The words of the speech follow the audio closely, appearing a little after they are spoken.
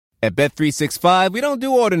At Bet365, we don't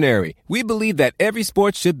do ordinary. We believe that every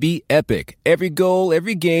sport should be epic. Every goal,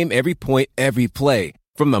 every game, every point, every play.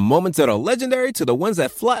 From the moments that are legendary to the ones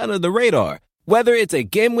that fly under the radar. Whether it's a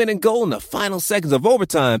game-winning goal in the final seconds of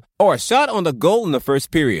overtime or a shot on the goal in the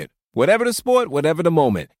first period. Whatever the sport, whatever the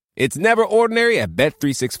moment. It's never ordinary at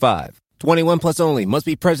Bet365. 21 plus only. Must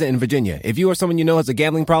be present in Virginia. If you or someone you know has a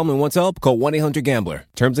gambling problem and wants help, call 1-800-GAMBLER.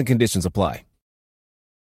 Terms and conditions apply.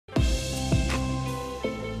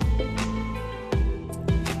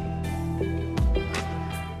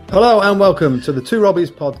 Hello and welcome to the Two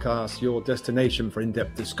Robbies podcast, your destination for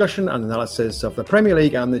in-depth discussion and analysis of the Premier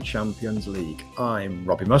League and the Champions League. I'm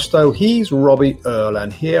Robbie Mustoe, he's Robbie Earle,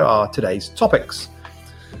 and here are today's topics.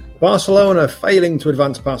 Barcelona failing to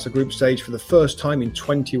advance past the group stage for the first time in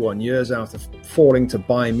 21 years after falling to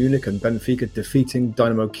Bayern Munich and Benfica defeating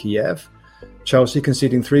Dynamo Kiev. Chelsea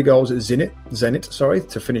conceding 3 goals at Zenit,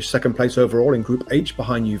 to finish second place overall in Group H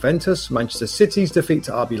behind Juventus. Manchester City's defeat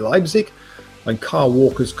to RB Leipzig and Kyle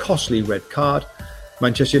Walker's costly red card.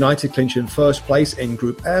 Manchester United clinching first place in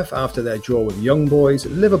Group F after their draw with Young Boys.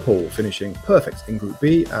 Liverpool finishing perfect in Group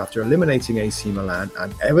B after eliminating AC Milan,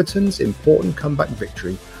 and Everton's important comeback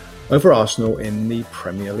victory over Arsenal in the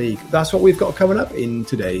Premier League. That's what we've got coming up in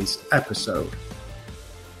today's episode.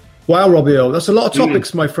 Wow, Robbie Earle, that's a lot of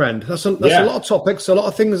topics, my friend. That's a lot of topics, a lot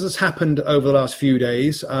of things that's happened over the last few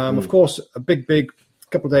days. Of course, a big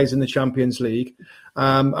couple of days in the Champions League.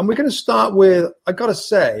 And we're going to start with, I got to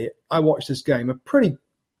say, I watched this game, a pretty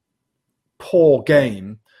poor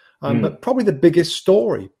game, but probably the biggest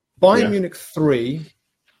story. Bayern Munich 3,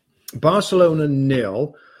 Barcelona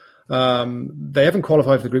 0. They haven't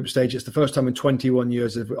qualified for the group stage. It's the first time in 21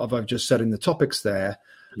 years of I've just said in the topics there.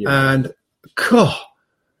 Yeah. And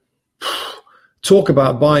talk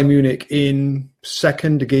about Bayern Munich in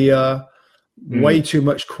second gear, way too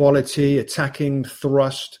much quality, attacking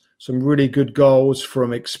thrust, some really good goals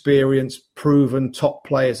from experienced, proven top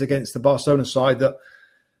players against the Barcelona side that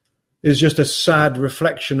is just a sad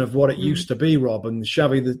reflection of what it used to be, Rob. And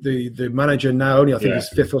Xavi, the manager now, only I think his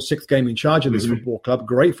 5th or 6th game in charge of this football club,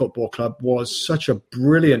 great football club, was such a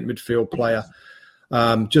brilliant midfield player.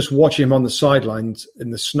 Just watching him on the sidelines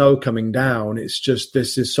in the snow coming down, it's just,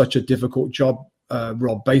 this is such a difficult job,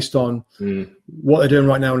 Rob, based on what they're doing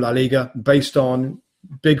right now in La Liga, based on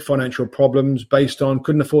big financial problems, based on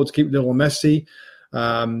couldn't afford to keep little Messi,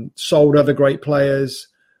 sold other great players,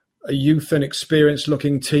 a youth and experienced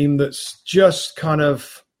looking team that's just kind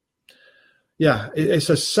of, it's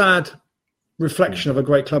a sad reflection of a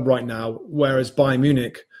great club right now, whereas Bayern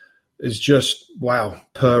Munich is just,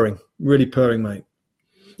 purring, really purring, mate.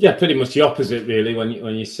 Yeah, pretty much the opposite, really,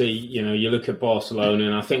 when you see, you look at Barcelona,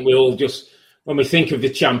 and I think we all just, when we think of the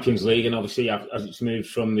Champions League, and obviously as it's moved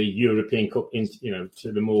from the European Cup,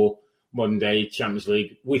 to the more modern day Champions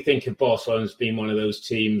League, we think of Barcelona as being one of those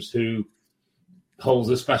teams who holds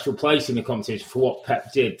a special place in the competition for what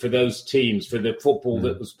Pep did, for those teams, for the football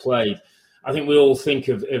that was played. I think we all think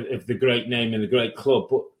of the great name and the great club,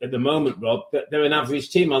 but at the moment, Rob, they're an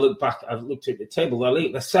average team. I've looked at the table,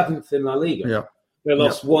 they're 7th in La Liga. Yeah. They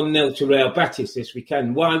lost 1-0 to Real Betis this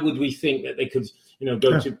weekend. Why would we think that they could,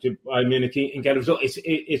 go to Bayern Munich and get a result?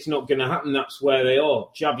 It's not going to happen. That's where they are.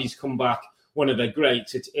 Xavi's come back, one of their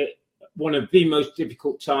greats. It's one of the most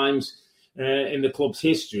difficult times in the club's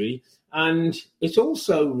history. And it's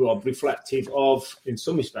also, Rob, reflective of, in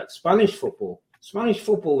some respects, Spanish football. Spanish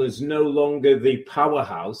football is no longer the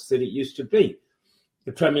powerhouse that it used to be.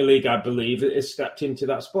 The Premier League, I believe, has stepped into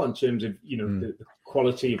that spot in terms of, the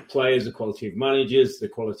quality of players, the quality of managers, the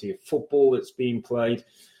quality of football that's being played.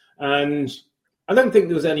 And I don't think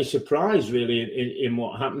there was any surprise, really, in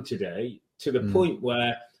what happened today, to the point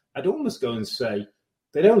where I'd almost go and say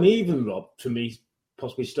they don't even, Rob, to me,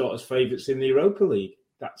 possibly start as favourites in the Europa League.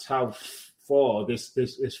 That's how far this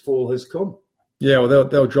fall has come. Yeah, well,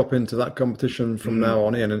 they'll drop into that competition from now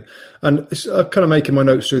on in. And it's, I'm kind of making my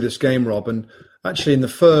notes through this game, Rob, and actually in the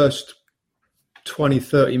first 20,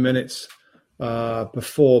 30 minutes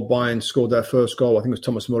before Bayern scored their first goal, I think it was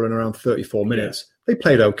Thomas Muller in around 34 minutes, they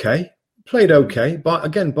played okay. But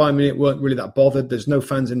again, Bayern Munich weren't really that bothered. There's no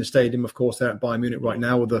fans in the stadium, of course, they're at Bayern Munich right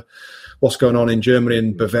now with what's going on in Germany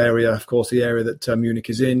and Bavaria, of course, the area that Munich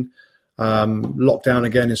is in. Locked down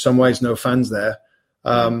again in some ways, no fans there.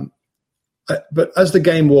 But as the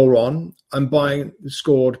game wore on and Bayern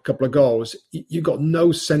scored a couple of goals, you got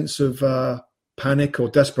no sense of panic or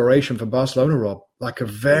desperation for Barcelona, Rob.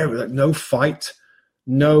 No fight,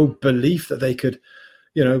 no belief that they could,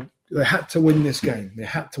 they had to win this game.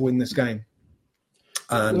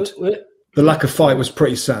 And the lack of fight was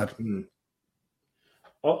pretty sad.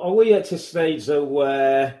 Are we at a stage, though,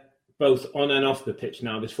 where both on and off the pitch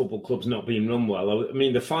now, this football club's not being run well. I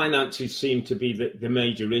mean, the finances seem to be the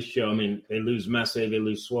major issue. I mean, they lose Messi, they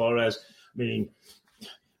lose Suarez. I mean,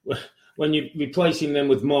 when you're replacing them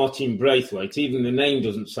with Martin Braithwaite, even the name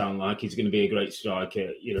doesn't sound like he's going to be a great striker.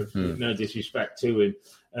 No disrespect to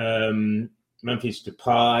him. Memphis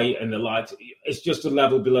Depay and the likes. It's just a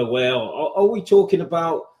level below where. Are we talking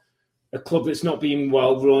about a club that's not being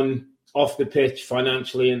well run off the pitch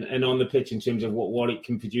financially and on the pitch in terms of what it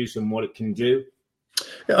can produce and what it can do?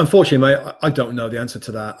 Yeah, unfortunately, mate, I don't know the answer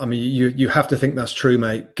to that. I mean, you have to think that's true,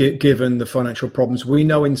 mate, given the financial problems. We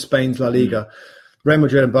know in Spain's La Liga, Real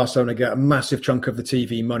Madrid and Barcelona get a massive chunk of the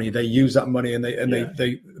TV money. They use that money and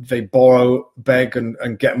they borrow, beg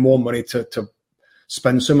and get more money to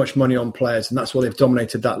spend so much money on players. And that's why they've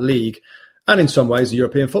dominated that league. And in some ways,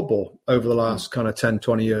 European football over the last kind of 10,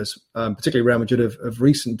 20 years, particularly Real Madrid of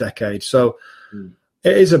recent decades. So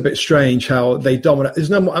it is a bit strange how they dominate. There's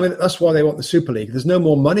no more, I mean, that's why they want the Super League. There's no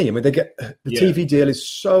more money. I mean, they get the TV deal is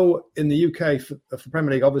so in the UK for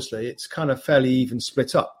Premier League, obviously, it's kind of fairly even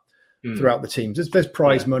split up throughout the teams. There's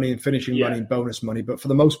prize money and finishing money and bonus money. But for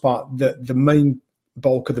the most part, the main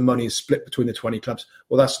bulk of the money is split between the 20 clubs.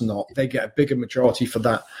 Well, that's not. They get a bigger majority for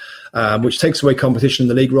that, which takes away competition in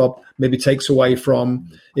the league, Rob. Maybe takes away from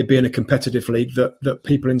it being a competitive league that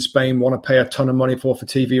people in Spain want to pay a ton of money for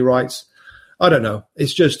TV rights. I don't know.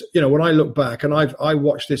 It's just, when I look back, and I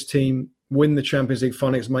watched this team win the Champions League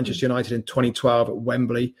final against Manchester United in 2012 at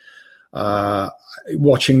Wembley,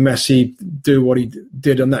 watching Messi do what he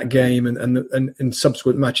did on that game and in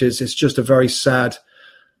subsequent matches, it's just a very sad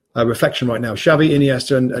reflection right now. Xavi,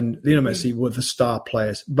 Iniesta and Lionel Messi were the star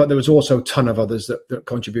players, but there was also a ton of others that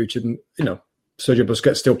contributed. And, Sergio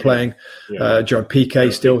Busquets still playing. Gerard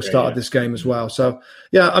Piqué still started this game as well. So,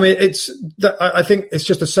 I mean, I think it's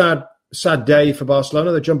just a sad day for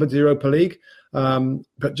Barcelona. They jump into the Europa League.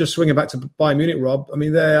 But just swinging back to Bayern Munich, Rob, I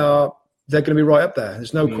mean, they're going to be right up there.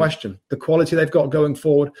 There's no question. The quality they've got going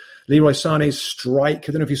forward. Leroy Sané's strike.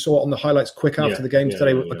 I don't know if you saw it on the highlights quick after the game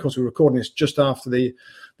today. Of course, we're recording this just after the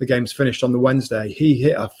game's finished on the Wednesday. He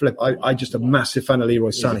hit a flip. I just a massive fan of Leroy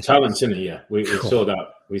Sané. He's a talent, isn't he? Yeah, we saw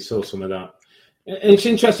that. We saw some of that. And it's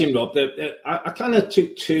interesting, Rob, that I kind of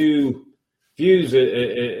took two views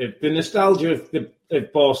of the nostalgia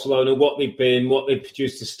of Barcelona, what they've been, what they've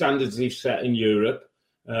produced, the standards they've set in Europe.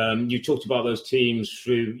 You talked about those teams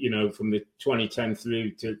through, from the 2010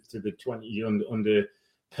 through to the 20 under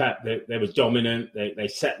Pep. They were dominant. They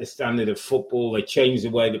set the standard of football. They changed the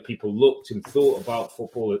way that people looked and thought about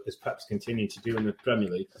football, as Pep's continued to do in the Premier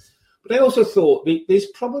League. But I also thought there's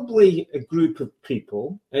probably a group of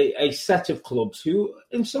people, a set of clubs who,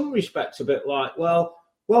 in some respects, are a bit like, well,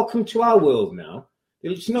 welcome to our world now.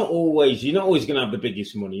 It's not always, you're not always going to have the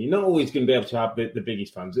biggest money. You're not always going to be able to have the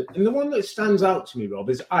biggest fans. And the one that stands out to me, Rob,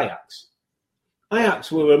 is Ajax.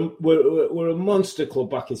 Ajax were a monster club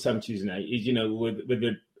back in the 70s and 80s, with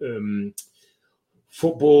the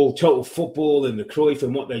total football and the Cruyff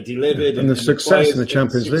and what they delivered. And the success in the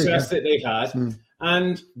Champions League. The success that they had.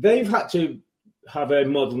 And they've had to have a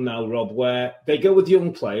model now, Rob, where they go with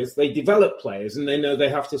young players, they develop players, and they know they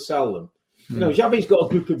have to sell them. Xavi's got a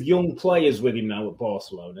group of young players with him now at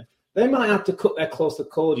Barcelona. They might have to cut their cloth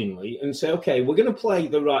accordingly and say, okay, we're going to play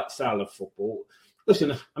the right style of football.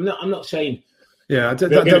 Listen, I'm not saying... Yeah, that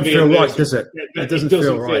doesn't feel right, does it? It doesn't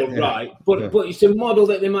feel right. But it's a model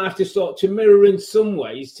that they might have to start to mirror in some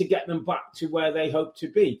ways to get them back to where they hope to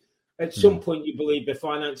be. At some point, you believe the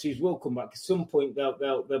finances will come back. At some point,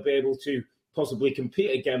 they'll be able to possibly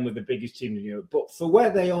compete again with the biggest team in Europe. But for where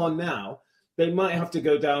they are now, they might have to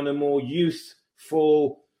go down a more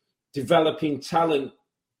youthful, developing talent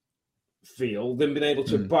field than being able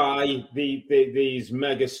to buy these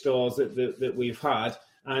mega stars that we've had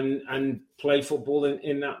and play football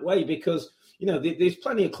in that way. Because, there's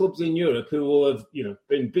plenty of clubs in Europe who will have,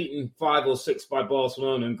 been beaten 5 or 6 by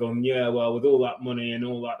Barcelona and gone, with all that money and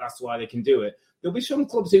all that, that's why they can do it. There'll be some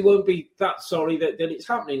clubs who won't be that sorry that it's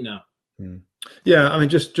happening now. Yeah, I mean,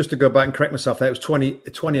 just to go back and correct myself, that was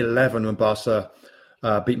 2011 when Barca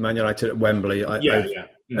beat Man United at Wembley.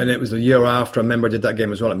 And it was the year after. I remember I did that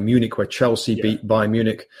game as well at Munich, where Chelsea beat Bayern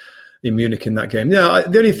Munich in Munich in that game. Yeah,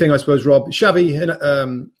 the only thing I suppose, Rob, Xavi,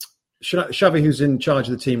 who's in charge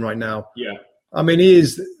of the team right now. Yeah, I mean, he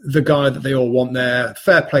is the guy that they all want there.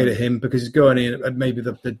 Fair play to him because he's going in at maybe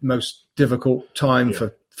the most difficult time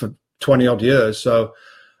for 20 odd years. So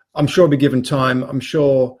I'm sure he'll be given time. I'm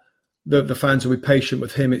sure the fans will be patient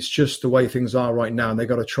with him. It's just the way things are right now. And they've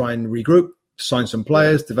got to try and regroup, sign some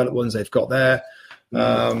players, develop ones they've got there.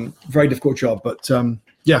 Very difficult job, but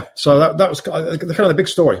yeah. So that was kind of the big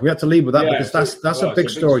story. We had to lead with that because that's a big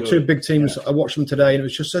story. Two big teams. I watched them today, and it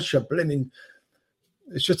was just such a blimmin'.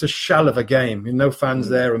 It's just a shell of a game. No fans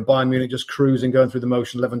there, and Bayern Munich just cruising, going through the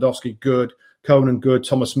motion. Lewandowski good, Conan good,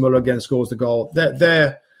 Thomas Muller again scores the goal.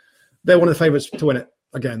 They're one of the favourites to win it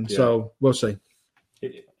again. Yeah. So we'll see.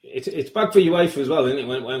 It's bad for UEFA as well, isn't it?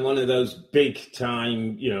 When one of those big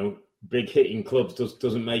time, big hitting clubs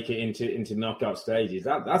doesn't make it into knockout stages.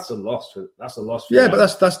 That's a loss for yeah, them.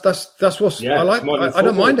 But that's what I like. I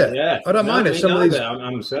don't mind it. Yeah. I don't mind it. Some of these,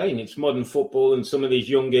 I'm saying it's modern football, and some of these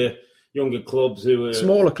younger clubs who are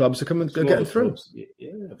smaller clubs are getting through.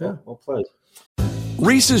 Well played.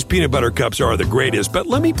 Reese's peanut butter cups are the greatest, but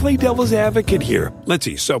let me play devil's advocate here. Let's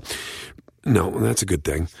see. So, no, that's a good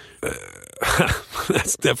thing.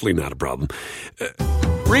 That's definitely not a problem.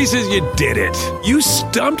 Reese's, you did it. You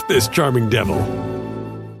stumped this charming devil.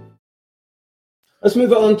 Let's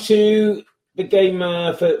move on to the game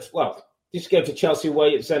this game for Chelsea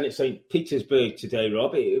away at Zenit St. Petersburg today,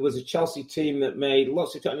 Rob. It was a Chelsea team that made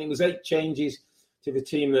lots of... it was 8 changes to the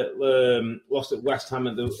team that lost at West Ham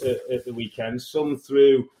at the weekend. Some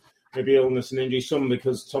through maybe illness and injury, some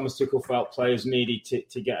because Thomas Tuchel felt players needed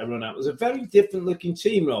to get a run out. It was a very different-looking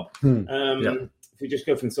team, Rob. If we just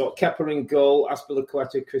go from Kepa in goal,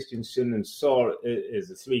 Azpilicueta, Christensen and Saar as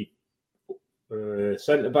the 3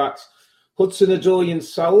 centre-backs. Hudson-Odoi and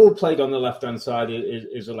Saul played on the left-hand side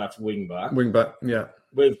as a left wing-back. Wing-back, yeah.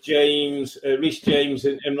 With Reece James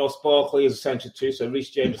and Ross Barkley as a centre too. So Reece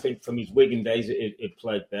James, I think from his Wigan days, it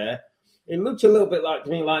played there. It looked a little bit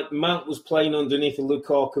like Mount was playing underneath a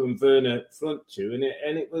Lukaku and Werner front two,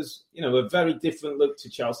 and it was a very different look to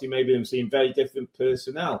Chelsea. Maybe I'm seeing very different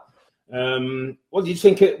personnel. What do you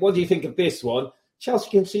think of this one? Chelsea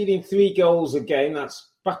conceding 3 goals a game. That's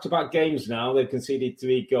back-to-back games now. They've conceded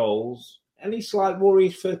 3 goals. Any slight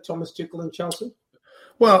worries for Thomas Tuchel and Chelsea?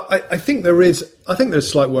 Well, I think there is. I think there's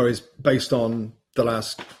slight worries based on the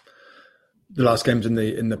last games in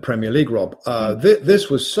the Premier League, Rob. This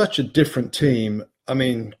was such a different team. I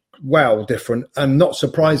mean, different, and not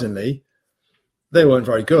surprisingly, they weren't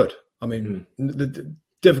very good. I mean,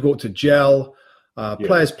 difficult to gel.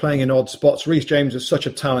 Players playing in odd spots. Reece James is such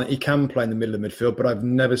a talent. He can play in the middle of midfield, but I've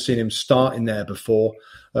never seen him start in there before.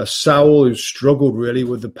 Saul, who struggled really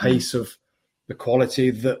with the pace of the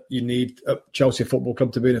quality that you need at Chelsea Football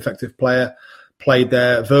Club to be an effective player, played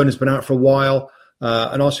there. Werner's been out for a while.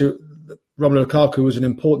 And also Romelu Lukaku was an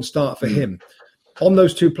important start for him. On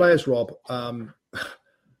those 2 players, Rob,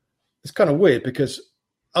 it's kind of weird because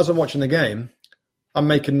as I'm watching the game, I'm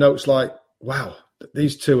making notes like, wow,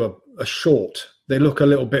 these 2 are short. They look a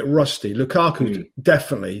little bit rusty. Lukaku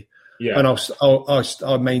definitely, and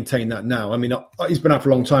I'll maintain that now. I mean, he's been out for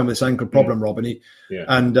a long time with this ankle problem, Rob, and he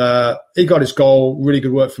got his goal. Really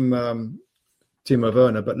good work from Timo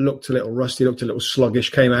Werner, but looked a little rusty, looked a little sluggish.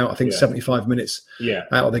 Came out, I think, 75 minutes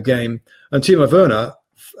out of the game. And Timo Werner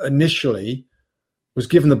initially was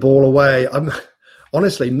giving the ball away. I'm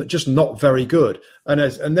honestly just not very good. And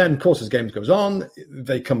then, of course, as games goes on,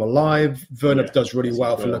 they come alive. Werner does really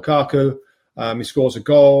well for Lukaku. He scores a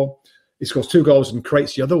goal. He scores 2 goals and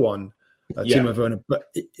creates the other one, Timo Werner. But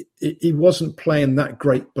he wasn't playing that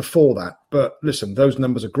great before that. But listen, those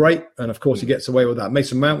numbers are great. And, of course, he gets away with that.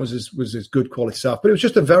 Mason Mount was his good quality stuff. But it was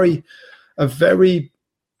just a very, I don't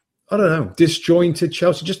know, disjointed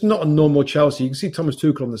Chelsea. Just not a normal Chelsea. You can see Thomas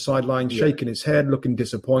Tuchel on the sideline shaking his head, looking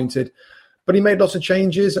disappointed. But he made lots of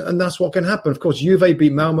changes, and that's what can happen. Of course, Juve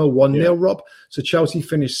beat Malmo 1-0, Rob. So Chelsea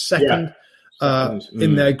finished second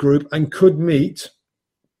in their group and could meet,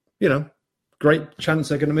 great chance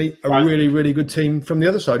they're going to meet a really, really good team from the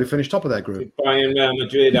other side who finished top of their group. Bayern, Real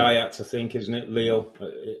Madrid, Ajax, I think, isn't it? Lille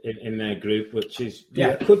in their group, which is,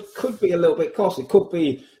 could be a little bit costly. Could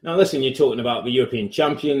be. Now, listen, you're talking about the European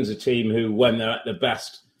champions, a team who, when they're at their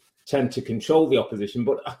best, tend to control the opposition.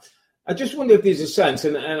 But I just wonder if there's a sense,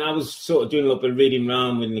 and I was sort of doing a little bit of reading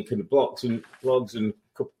around with the kind of blogs and a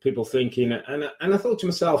couple of people thinking, and I thought to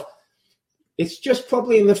myself, it's just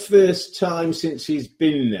probably in the first time since he's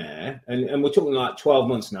been there, and we're talking like 12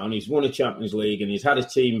 months now, and he's won a Champions League, and he's had a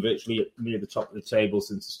team virtually near the top of the table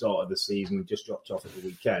since the start of the season, just dropped off at the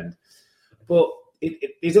weekend. But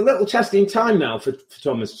it's a little testing time now for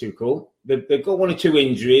Thomas Tuchel. They've got 1 or 2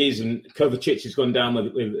 injuries, and Kovacic has gone down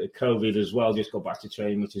with COVID as well, just got back to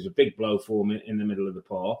training, which is a big blow for him in the middle of the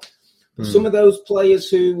park. Some of those players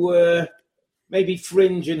who were maybe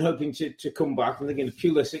fringe and hoping to come back, I'm thinking of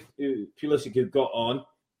Pulisic who got on.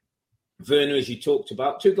 Werner, as you talked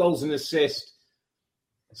about, 2 goals and assist,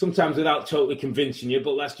 sometimes without totally convincing you,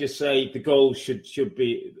 but let's just say the goals should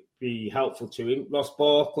be helpful to him. Ross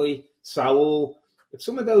Barkley, Saul, if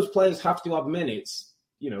some of those players have to have minutes,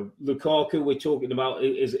 Lukaku we're talking about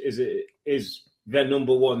is their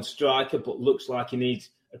number one striker, but looks like he needs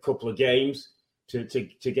a couple of games to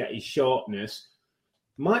get his sharpness.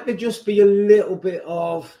 Might there just be a little bit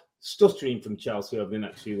of stuttering from Chelsea over the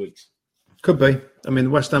next few weeks? Could be. I mean,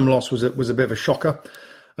 the West Ham loss was a bit of a shocker.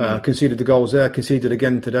 Conceded the goals there, conceded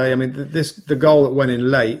again today. I mean, the goal that went in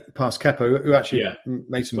late past Kepa, who actually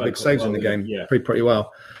made some big saves in the game, pretty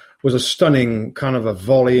well, was a stunning kind of a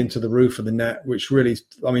volley into the roof of the net, which really,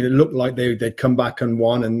 I mean, it looked like they'd come back and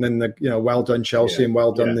won, and then well done Chelsea and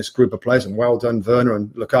well done this group of players and well done Werner and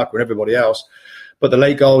Lukaku and everybody else. But the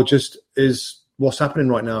late goal just is what's happening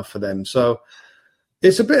right now for them. So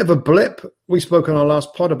it's a bit of a blip. We spoke on our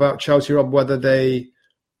last pod about Chelsea, Rob, whether they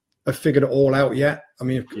have figured it all out yet. I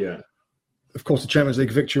mean, of course, the Champions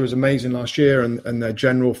League victory was amazing last year, and their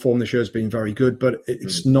general form this year has been very good. But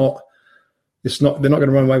it's not. They're not going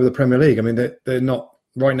to run away with the Premier League. I mean, they're not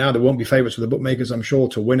right now. They won't be favourites with the bookmakers, I'm sure,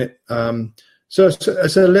 to win it. So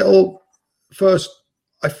it's a little first.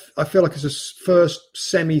 I feel like it's a first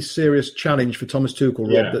semi-serious challenge for Thomas Tuchel,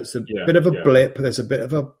 Rob. That's a bit of a blip. There's a bit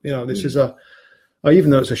of a this is a.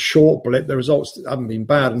 Even though it's a short blip, the results haven't been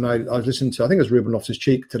bad. And I listened to, I think it was Ruben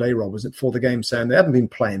Loftus-Cheek today, Rob, was it, before the game, saying they haven't been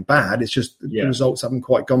playing bad. It's just the results haven't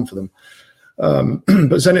quite gone for them. But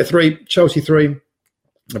Zenit 3, Chelsea 3.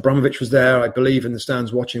 Abramovich was there, I believe, in the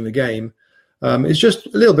stands watching the game. It's just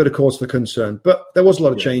a little bit of cause for concern. But there was a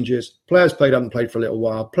lot of changes. Players haven't played for a little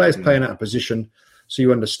while. Players playing out of position, so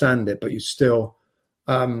you understand it, but you still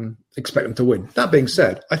expect them to win. That being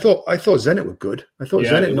said, I thought Zenit were good. I thought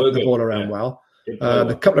Zenit knocked the ball around well.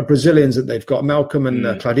 The couple of Brazilians that they've got, Malcolm and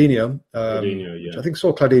Claudinho. I think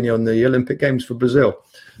saw Claudinho in the Olympic Games for Brazil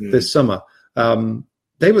this summer.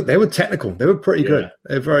 They were technical. They were pretty good.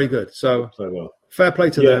 They're very good. So fair play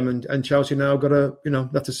to them. And Chelsea now got to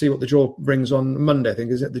have to see what the draw brings on Monday. I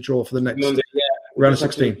think is it the draw for the next Monday, round of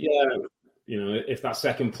 16. If that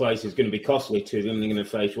second place is going to be costly to them, they're going to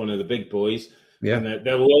face one of the big boys. Yeah, and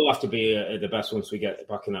they will all have to be the best once we get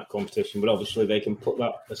back in that competition. But obviously, they can put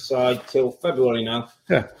that aside till February now.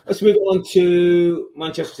 Yeah. Let's move on to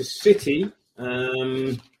Manchester City,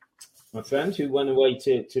 my friend, who went away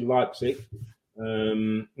to Leipzig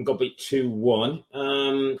and got beat 2-1.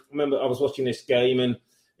 Remember, I was watching this game, and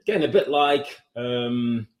again, a bit like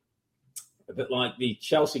the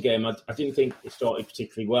Chelsea game. I didn't think it started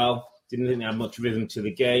particularly well. Didn't think they had much rhythm to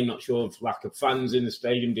the game. Not sure if lack of fans in the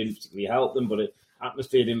stadium didn't particularly help them, but the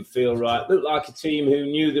atmosphere didn't feel right. Looked like a team who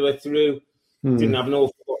knew they were through. Didn't have an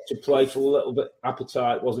awful lot to play for. A little bit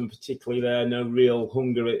appetite wasn't particularly there. No real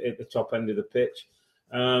hunger at the top end of the pitch.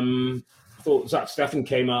 I thought Zach Steffen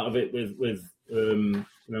came out of it with a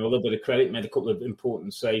little bit of credit. Made a couple of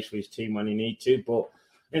important saves for his team when he needed to, but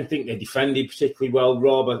I didn't think they defended particularly well.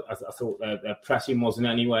 Rob, I thought their pressing wasn't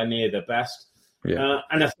anywhere near their best. Yeah.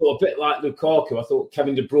 And I thought a bit like Lukaku, I thought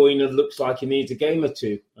Kevin De Bruyne looks like he needs a game or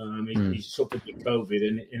two. He's suffered with COVID,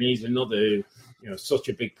 and he's another, such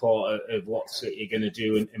a big part of what City are going to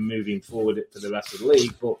do and moving forward for the rest of the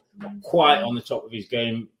league, but not quite on the top of his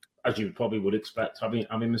game, as you probably would expect,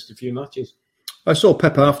 having missed a few matches. I saw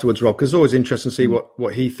Pep afterwards, Rob, because it's always interesting to see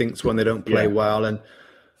what he thinks when they don't play well. And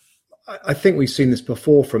I think we've seen this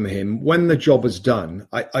before from him. When the job is done,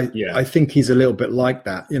 I think he's a little bit like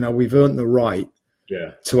that. We've earned the right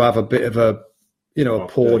to have a bit of a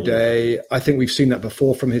poor day. I think we've seen that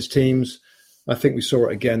before from his teams. I think we saw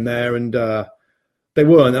it again there, and they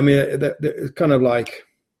weren't. I mean, they're kind of like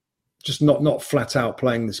just not flat out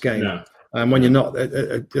playing this game. No. And when you're not at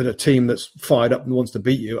a team that's fired up and wants to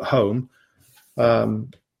beat you at home,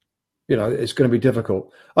 it's going to be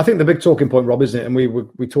difficult. I think the big talking point, Rob, isn't it? And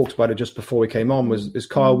we talked about it just before we came on, is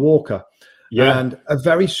Kyle Walker. Yeah. And a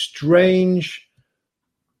very strange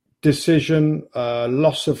decision,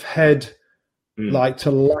 loss of head, like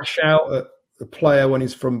to lash out at the player when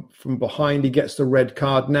he's from behind. He gets the red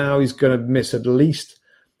card. Now he's going to miss at least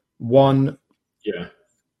one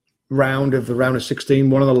round of 16,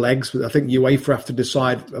 one of the legs. I think UEFA have to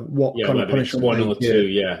decide what kind of punishment. One or two,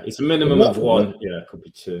 it's a minimum of one. Yeah, it could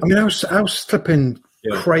be two. I mean, how slipping,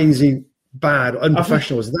 crazy, bad,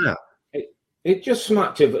 unprofessional is that? It just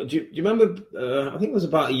smacked of. Do you remember? I think it was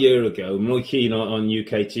about a year ago. Roy Keane on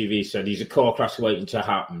UK TV said he's a car crash waiting to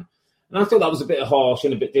happen, and I thought that was a bit harsh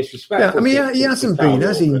and a bit disrespectful. Yeah, I mean, he hasn't been,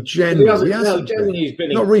 has he? Generally, he's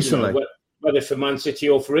been not recently. Whether for Man City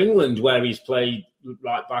or for England, where he's played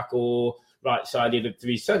right back or right-sided of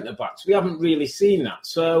three centre-backs. We haven't really seen that.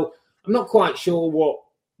 So I'm not quite sure what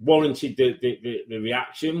warranted the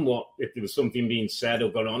reaction, if there was something being said or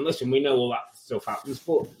gone on. Listen, we know all that stuff happens,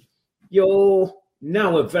 but you're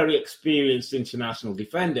now a very experienced international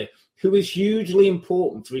defender who is hugely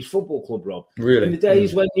important for his football club, Rob. Really? In the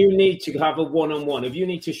days when you need to have a one-on-one, if you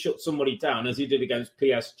need to shut somebody down, as he did against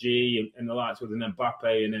PSG and the likes with an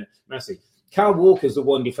Mbappe and a Messi, Kyle Walker's the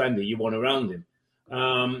one defender you want around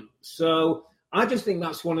him. So I just think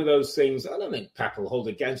that's one of those things. I don't think Pep will hold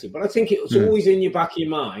against it, but I think it's always in your back of your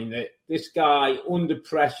mind that this guy, under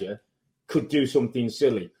pressure, could do something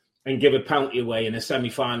silly and give a penalty away in a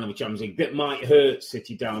semi-final of the Champions League that might hurt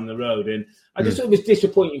City down the road. And I just thought it was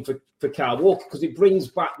disappointing for Kyle Walker because it brings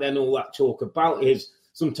back then all that talk about his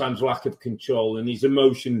sometimes lack of control and his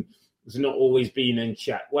emotion has not always been in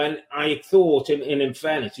check. When I thought, in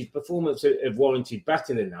fairness, his performance have warranted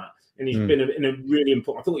better than that. And he's been in a really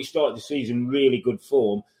important... I thought he started the season really good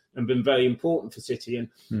form and been very important for City. And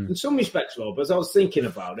in some respects, Rob, as I was thinking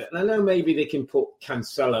about it, and I know maybe they can put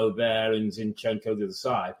Cancelo there and Zinchenko the other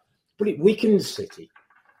side, but it weakens City.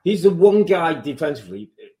 He's the one guy defensively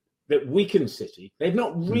that weakens City. They've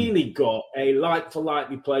not really got a like-for-like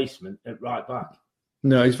replacement at right back.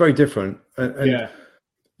 No, he's very different. And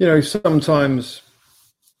you know, sometimes,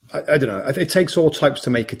 I don't know, it takes all types to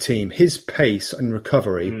make a team. His pace and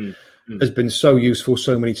recovery has been so useful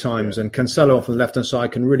so many times. And Cancelo off on the left-hand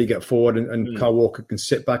side can really get forward and Kyle Walker can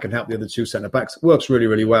sit back and help the other two centre-backs. It works really,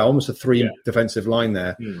 really well. Almost a three defensive line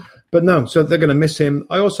there. But no, so they're going to miss him.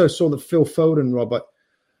 I also saw that Phil Foden, Robert,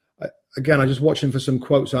 again, I just watched him for some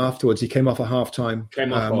quotes afterwards. He came off at half-time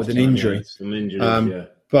with an injury. Yeah, some injuries,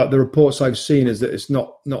 But the reports I've seen is that it's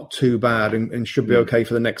not too bad and should be okay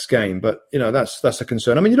for the next game. But, you know, that's a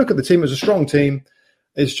concern. I mean, you look at the team, it's a strong team.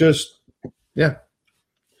 It's just,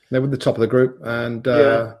 they're with the top of the group. And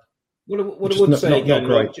what I would say,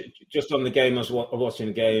 again, just on the game, I was watching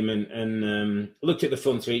the game and looked at the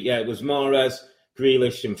front three. Yeah, it was Mahrez,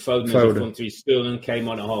 Grealish and Foden as the front three. Sterling came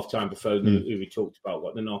on at half-time for Foden, who we talked about,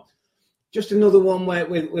 what they're not. Just another one where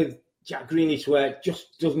with Jack Grealish where it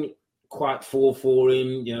just doesn't quite fall for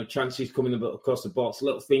him, you know, chances coming across the box,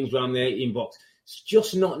 little things around the 18 box. It's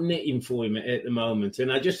just not knitting for him at the moment.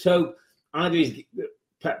 And I just hope either he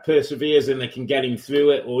perseveres and they can get him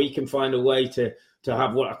through it, or he can find a way to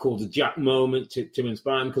have what I call the Jack moment to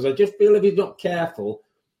inspire him. Because I just feel if he's not careful,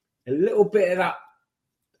 a little bit of that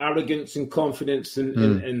arrogance and confidence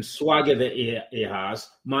and swagger that he has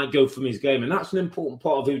might go from his game. And that's an important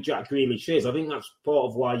part of who Jack Grealish is. I think that's part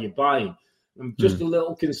of why you're buying. I'm just a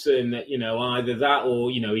little concerned that, you know, either that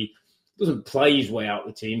or, you know, he doesn't play his way out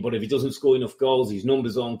the team, but if he doesn't score enough goals, his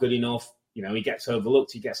numbers aren't good enough, you know, he gets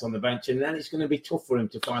overlooked, he gets on the bench, and then it's going to be tough for him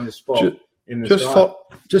to find a spot in the side.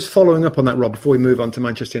 Just following up on that, Rob, before we move on to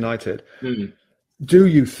Manchester United, do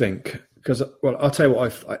you think, because, well, I'll tell you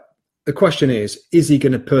what, the question is he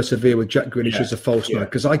going to persevere with Jack Grealish as a false nine?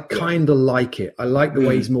 Because I kind of like it. I like the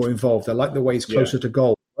way he's more involved. I like the way he's closer to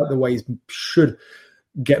goal. I like the way he should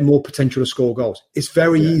get more potential to score goals. It's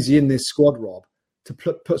very easy in this squad, Rob, to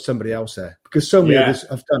put somebody else there because so many of us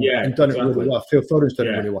have done it really well. Phil Foden's done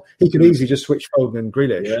it really well. He could easily just switch Foden and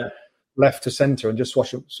Grealish left to centre and just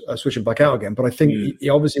switch him back out again. But I think he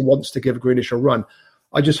obviously wants to give Grealish a run.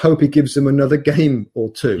 I just hope he gives him another game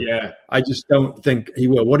or two. Yeah, I just don't think he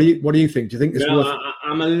will. What do you think? Do you think it's worth?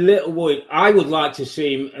 I'm a little worried. I would like to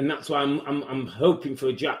see him, and that's why I'm hoping for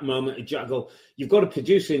a Jack moment, a Jack goal. You've got to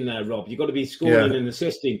produce in there, Rob. You've got to be scoring and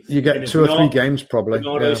assisting. You get 2 or 3 games probably.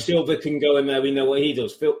 Bernardo Silva can go in there. We know what he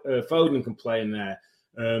does. Foden can play in there.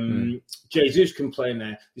 Jesus can play in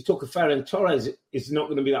there. You talk of Ferran Torres is not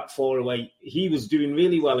going to be that far away. He was doing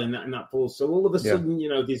really well in that ball. So all of a sudden, you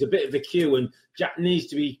know, there's a bit of a queue, and Jack needs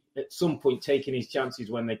to be at some point taking his chances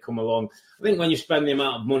when they come along. I think when you spend the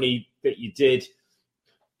amount of money that you did,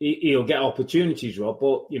 he'll get opportunities, Rob.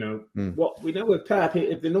 But you know what we know with Pep,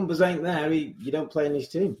 if the numbers ain't there, you don't play in his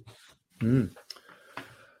team.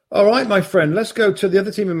 All right, my friend, let's go to the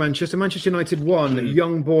other team in Manchester. Manchester United won,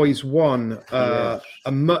 Young Boys won. A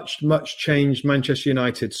much changed Manchester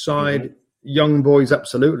United side. Young boys,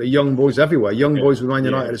 absolutely. Young boys everywhere. Young boys with Man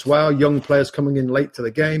United as well. Young players coming in late to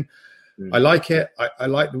the game. I like it. I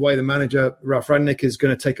like the way the manager, Ralf Rangnick, is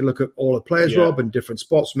going to take a look at all the players, Rob, in different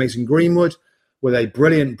spots. Mason Greenwood with a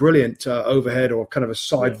brilliant overhead or kind of a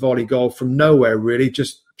side volley goal from nowhere, really.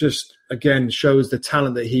 Just again, shows the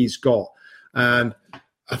talent that he's got. And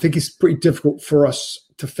I think it's pretty difficult for us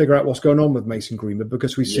to figure out what's going on with Mason Greenwood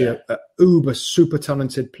because we see a uber super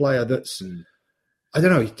talented player that's, I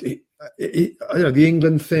don't know, I don't know, the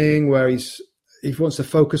England thing where he wants to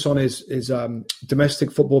focus on his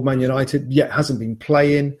domestic football, Man United, yet hasn't been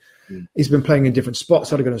playing. He's been playing in different spots.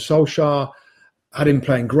 Had to go to Solskjaer, had him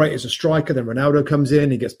playing great as a striker. Then Ronaldo comes in,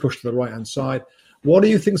 he gets pushed to the right-hand side. What do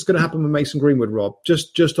you think is going to happen with Mason Greenwood, Rob?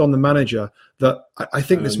 Just on the manager, that I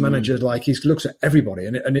think this manager, like, he looks at everybody,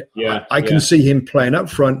 and I can see him playing up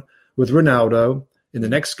front with Ronaldo in the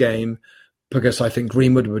next game, because I think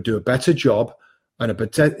Greenwood would do a better job and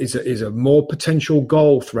is a more potential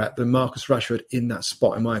goal threat than Marcus Rashford in that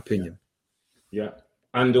spot, in my opinion. Yeah.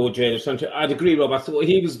 And/or Jadon Sancho. I'd agree, Rob. I thought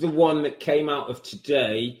he was the one that came out of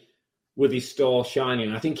today with his star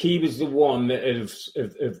shining. I think he was the one that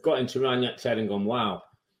have got into Rangnick's head and gone, wow.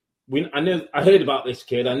 I heard about this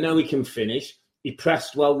kid. I know he can finish. He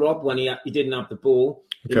pressed well, Rob, when he didn't have the ball.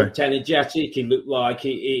 He looked energetic. He looked like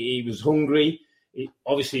he was hungry.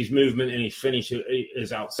 Obviously, his movement and his finish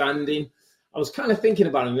is outstanding. I was kind of thinking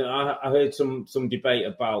about him. I heard some debate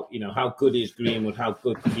about, how good is Greenwood? How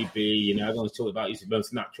good could he be? Everyone's talking about he's the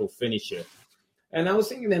most natural finisher. And I was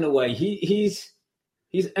thinking, in a way, he's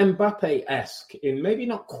Mbappe-esque in maybe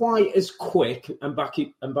not quite as quick.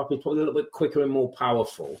 Mbappe's probably a little bit quicker and more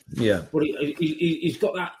powerful. Yeah. But he's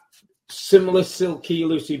got that similar silky,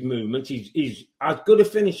 elusive movement. He's as good a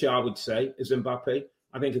finisher, I would say, as Mbappe,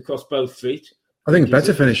 I think, across both feet. I think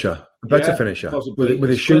better finisher with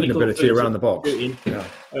his shooting ability around the box. Yeah.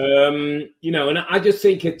 And I just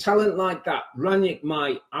think a talent like that, Rangnick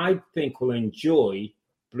will enjoy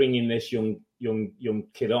bringing this young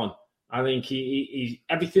kid on. I think he's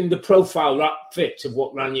everything, the profile that fits of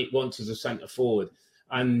what Rangnick wants as a centre forward.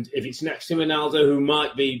 And if it's next to Ronaldo, who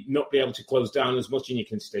might not be able to close down as much, and you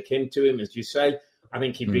can stick him to him, as you say, I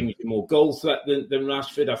think he brings you more goal threat than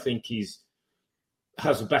Rashford. I think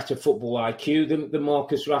has a better football IQ than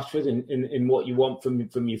Marcus Rashford in what you want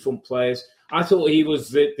from your front players. I thought he was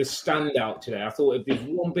the standout today. I thought if there's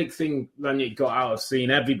one big thing Rangnick got out of seeing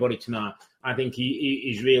everybody tonight, I think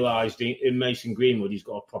he's realised in Mason Greenwood he's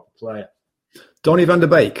got a proper player. Donny van der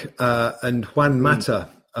Beek and Juan Mata,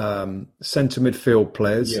 centre midfield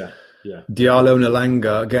players. Yeah. Diallo and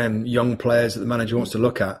Elanga, again, young players that the manager wants to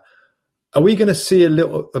look at. Are we going to see a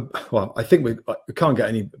little... I think we can't get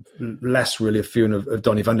any less, really, a feeling of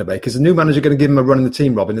Donny van der Beek. Is the new manager going to give him a run in the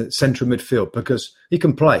team, Rob, in the central midfield? Because he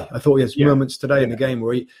can play. I thought he has moments today in the game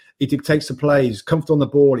where he dictates the play. He's comfortable on the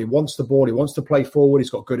ball. He wants the ball. He wants to play forward. He's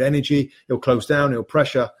got good energy. He'll close down. He'll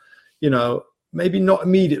pressure. Maybe not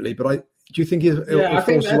immediately, but do you think he'll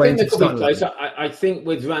force his way into the starting place? I think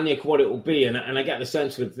with Rangnick, what it will be, and I get the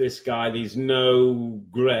sense with this guy, there's no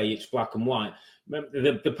grey. It's black and white.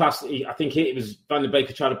 The pass, I think it was Van der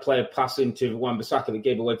Beek tried to play a pass into Wan-Bissaka that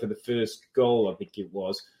gave away for the first goal, I think it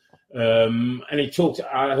was. And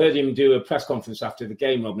I heard him do a press conference after the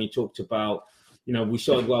game, Rob, and he talked about, we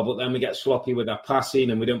started well, but then we get sloppy with our passing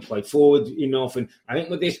and we don't play forward enough. And I think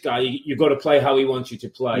with this guy, you've got to play how he wants you to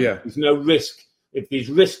play. Yeah. There's no risk. If there's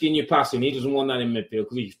risk in your passing, he doesn't want that in midfield,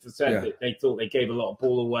 because he said that they thought they gave a lot of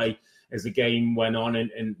ball away as the game went on,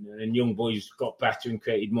 and young boys got better and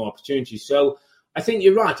created more opportunities. So I think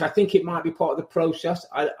you're right. I think it might be part of the process.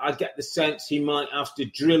 I get the sense he might have to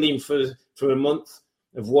drill him for a month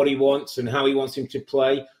of what he wants and how he wants him to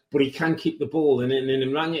play, but he can keep the ball. And in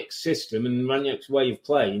Rangnick's system and Rangnick's way of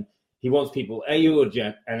playing, he wants people, who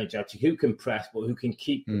are energetic, who can press, but who can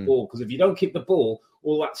keep the ball. Because if you don't keep the ball,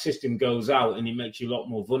 all that system goes out and it makes you a lot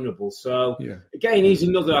more vulnerable. So, again, he's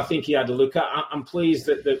another I think he had a look at. I'm pleased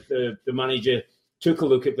that the manager took a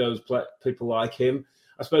look at those people like him.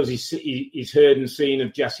 I suppose he's heard and seen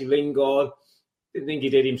of Jesse Lingard. Didn't think he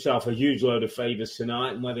did himself a huge load of favours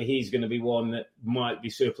tonight, and whether he's going to be one that might be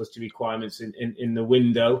surplus to requirements in the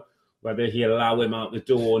window, whether he'll allow him out the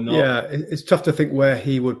door or not. Yeah, it's tough to think where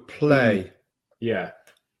he would play. Yeah.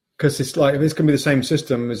 Because it's like, if it's going to be the same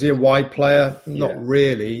system, is he a wide player? Not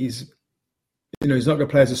really. He's not going to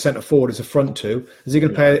play as a centre forward, as a front two. Is he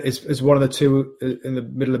going to play as one of the two in the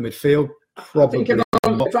middle of midfield? Probably.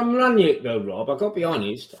 If I'm Rangnick, though, Rob, I've got to be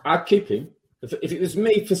honest, I'd keep him. If it was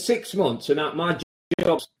me for 6 months and my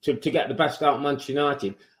job's to get the best out of Manchester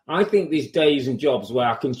United, I think there's days and jobs where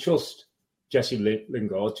I can trust Jesse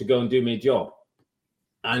Lingard to go and do my job.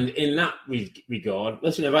 And in that regard,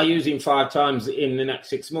 listen, if I use him 5 times in the next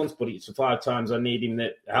 6 months, but it's the 5 times I need him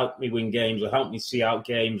that help me win games or help me see out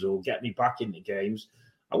games or get me back into games,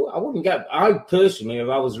 I personally, if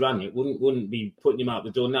I was Rangnick, wouldn't be putting him out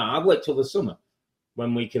the door now. I'd wait till the summer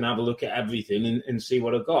when we can have a look at everything and see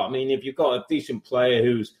what I've got. I mean, if you've got a decent player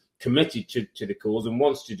who's committed to the cause and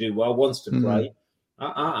wants to do well, wants to play,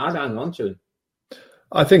 I'd hang on to him.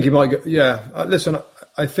 I think he might go, listen,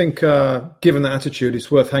 I think given that attitude, it's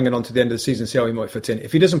worth hanging on to the end of the season and see how he might fit in.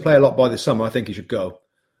 If he doesn't play a lot by the summer, I think he should go.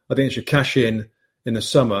 I think he should cash in the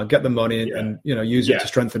summer, get the money and use it to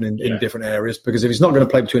strengthen in different areas. Because if he's not going to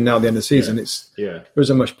play between now and the end of the season, there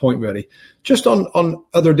isn't much point really. Just on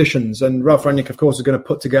other additions, and Ralf Rangnick, of course, is going to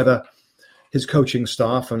put together his coaching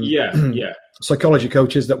staff and yeah. psychology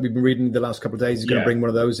coaches that we've been reading the last couple of days. He's going to bring one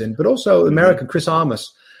of those in. But also American Chris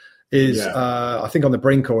Armas is, I think, on the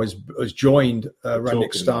brink or has joined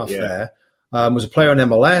Rangnick's staff there. Was a player in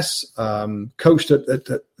MLS, coached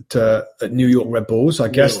at New York Red Bulls. I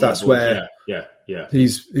guess that's where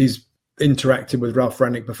he's interacted with Ralf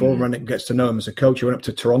Rangnick before. Rangnick gets to know him as a coach. He went up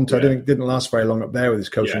to Toronto. Didn't last very long up there with his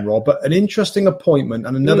coaching role. But an interesting appointment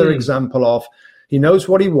and another example of he knows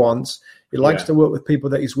what he wants. He likes to work with people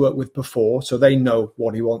that he's worked with before, so they know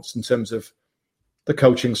what he wants in terms of the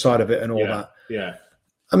coaching side of it and all that. Yeah.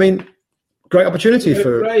 I mean, great opportunity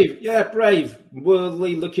for... Brave.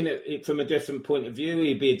 Worldly, looking at it from a different point of view.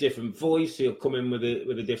 He'll be a different voice. He'll come in with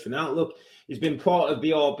a different outlook. He's been part of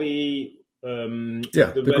the RB,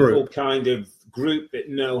 the Red Bull kind of group that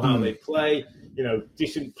know how they play. You know,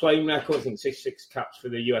 decent playing record. I think 6 caps for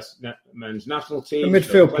the US men's national team. A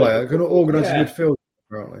midfield player, going to organise a midfield.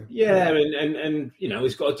 Right. Yeah, and you know,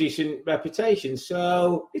 he's got a decent reputation.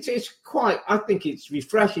 So it's quite, I think it's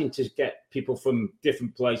refreshing to get people from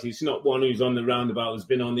different places. It's not one who's on the roundabout, who's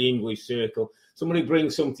been on the English circle. Somebody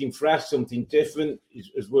brings something fresh, something different,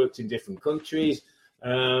 has worked in different countries.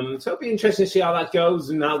 So it'll be interesting to see how that goes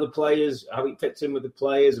and how he fits in with the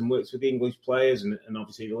players and works with the English players and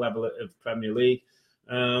obviously the level of Premier League.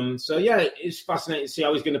 So yeah, it's fascinating to see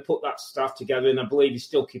how he's going to put that staff together. And I believe he's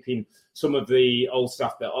still keeping some of the old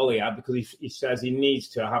staff that Ollie had because he says he needs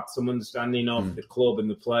to have some understanding of the club and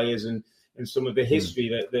the players and some of the history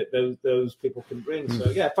that those people can bring. So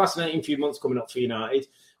yeah, fascinating few months coming up for United.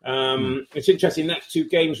 It's interesting. Next 2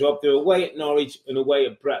 games, Rob, they're away at Norwich and away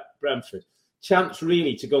at Brentford. Chance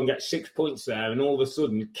really to go and get 6 points there and all of a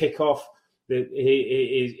sudden kick off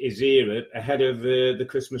his era ahead of the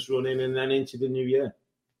Christmas run-in and then into the new year.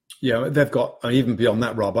 Yeah, they've got, even beyond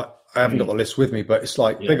that, Rob, I haven't got the list with me, but it's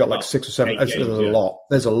like they've got like 6 or 7. There's a lot.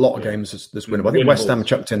 There's a lot of games that's winnable. I think West Ham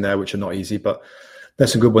chucked in there, which are not easy, but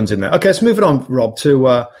there's some good ones in there. Okay, let's move it on, Rob,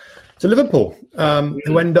 to Liverpool,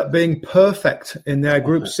 who end up being perfect in their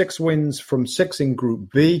group. 6 wins from 6 in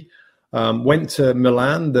Group B. Went to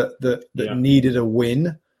Milan that needed a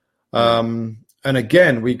win. And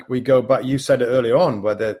again, we go back, you said it earlier on,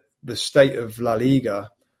 where the state of La Liga,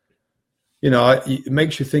 you know, it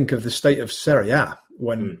makes you think of the state of Serie A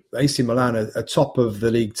when AC Milan are top of the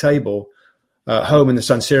league table, home in the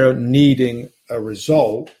San Siro, needing a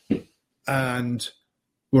result. And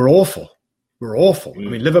we're awful. I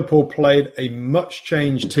mean, Liverpool played a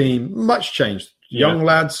much-changed team, young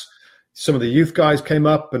lads. Some of the youth guys came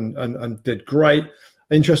up and did great.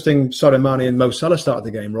 Interesting, Sadio Mane and Mo Salah started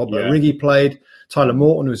the game, Rob. Origi played. Tyler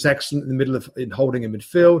Morton was excellent in the middle in holding in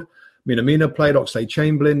midfield. Minamino played.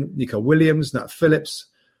 Oxlade-Chamberlain, Nico Williams, Nat Phillips,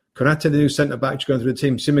 Konate, the new centre-back, going through the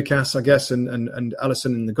team. Tsimikas, I guess, and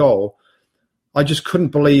Alisson in the goal. I just couldn't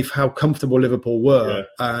believe how comfortable Liverpool were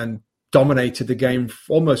and dominated the game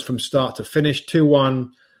almost from start to finish. 2-1,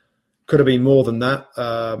 could have been more than that.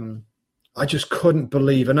 I just couldn't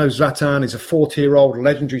believe. I know Zlatan is a 40-year-old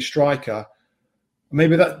legendary striker.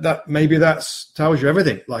 Maybe that tells you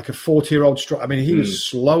everything. Like a 40-year-old striker. I mean, he was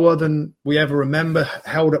slower than we ever remember.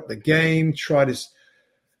 Held up the game.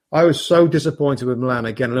 I was so disappointed with Milan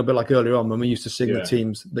again. A little bit like earlier on when we used to sing the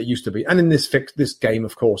teams that used to be. And in this game,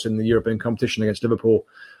 of course, in the European competition against Liverpool,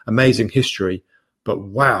 amazing history. But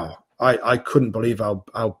wow, I couldn't believe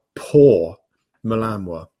how poor Milan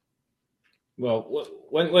were. Well,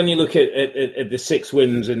 when you look at the 6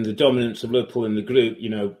 wins and the dominance of Liverpool in the group, you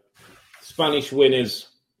know, Spanish winners,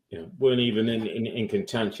 you know, weren't even in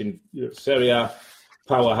contention. You know, Serie A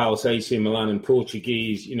powerhouse AC Milan and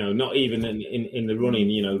Portuguese, you know, not even in the running.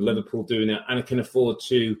 You know, Liverpool doing it and can afford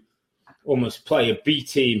to almost play a B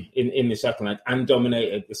team in the second leg and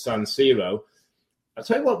dominate at the San Siro. I'll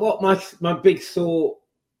tell you what my big thought.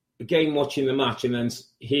 Again, watching the match and then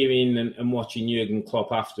hearing and watching Jurgen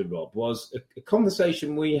Klopp after, Rob, was a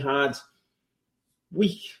conversation we had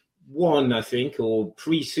week 1, I think, or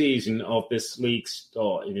pre-season of this league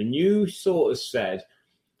starting. And you sort of said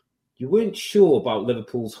you weren't sure about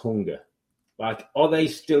Liverpool's hunger. Like, are they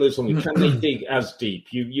still as hungry? Can they dig as deep?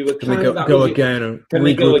 You were kind of... Can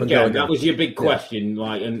they go again? That was your big question.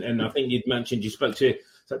 Like, and I think you'd mentioned you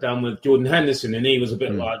sat down with Jordan Henderson, and he was a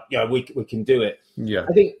bit like, yeah, we can do it. Yeah.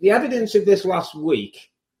 I think the evidence of this last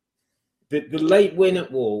week, the late win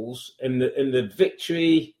at Wolves and the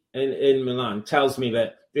victory in Milan tells me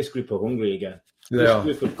that this group are hungry again. This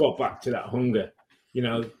group have got back to that hunger. You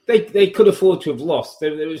know, they could afford to have lost.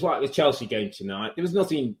 It was like the Chelsea game tonight. There was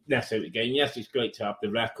nothing necessary to gain. Yes, it's great to have the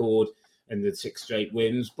record and the 6 straight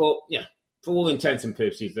wins, but yeah, for all intents and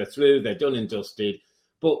purposes, they're through. They're done and dusted.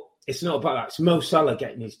 But it's not about that. It's Mo Salah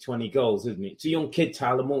getting his 20 goals, isn't it? It's a young kid,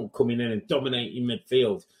 Tyler Monk, coming in and dominating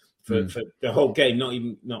midfield for the whole game,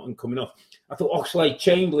 not coming off. I thought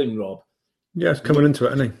Oxlade-Chamberlain, Rob. Yeah, it's coming into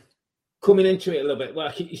it, isn't he? Coming into it a little bit.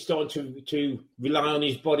 Well, he's starting to rely on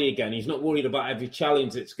his body again. He's not worried about every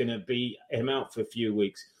challenge that's going to be him out for a few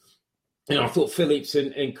weeks. I thought Phillips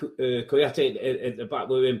and Kouyate at the back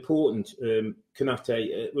were important.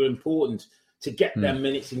 Konate were important to get them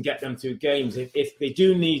minutes and get them through games. If they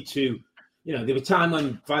do need to, there was a time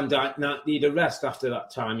when Van Dijk needed a rest after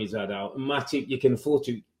that time he's had out. And Matip, you can afford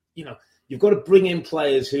to, you've got to bring in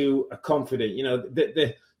players who are confident.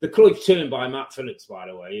 The Cruyff turn by Matt Phillips, by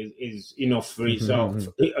the way, is enough for itself.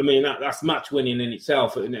 I mean, that's match winning in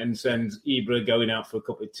itself and sends Ibra going out for a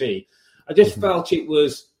cup of tea. I just felt it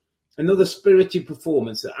was another spirited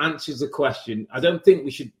performance that answers the question. I don't think we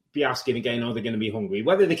should be asking again, are they going to be hungry?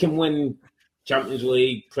 Whether they can win Champions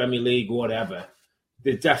League, Premier League, whatever,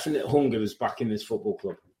 the definite hunger is back in this football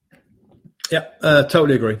club. Yeah,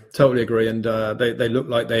 totally agree. And they look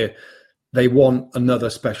like they want another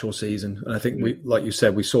special season. And I think we, like you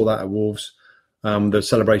said, we saw that at Wolves, the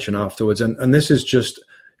celebration afterwards. And this is just,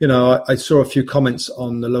 I saw a few comments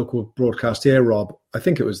on the local broadcast here, Rob. I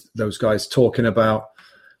think it was those guys talking about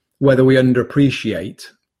whether we underappreciate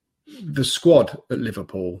the squad at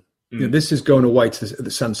Liverpool. This is going away to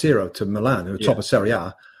the San Siro, to Milan, who are top of Serie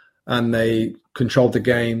A, and they controlled the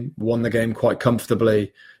game, won the game quite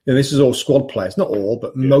comfortably. This is all squad players, not all,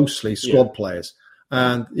 but mostly squad players.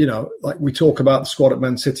 And, like we talk about the squad at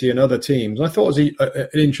Man City and other teams. And I thought it was an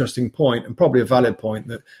interesting point and probably a valid point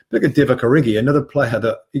that look at Divock Origi, another player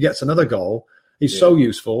that he gets another goal. He's so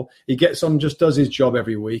useful. He gets on, just does his job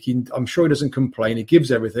every week. I'm sure he doesn't complain. He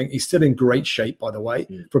gives everything. He's still in great shape, by the way.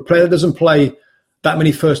 For a player that doesn't play that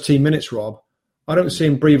many first-team minutes, Rob, I don't see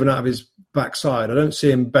him breathing out of his backside. I don't see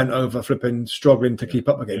him bent over, flipping, struggling to keep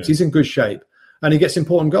up with games. He's in good shape. And he gets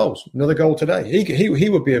important goals. Another goal today. He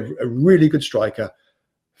would be a really good striker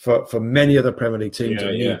for many other Premier League teams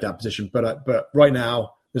that need that position. But right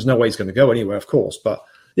now, there's no way he's going to go anywhere, of course. But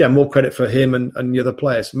yeah, more credit for him and the other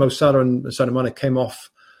players. Mo Salah and Sadio Mane came off.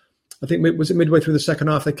 I think, was it midway through the second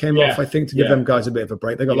half they came off, I think, to give them guys a bit of a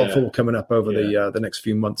break. They got a lot of football coming up over the next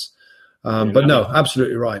few months. But no,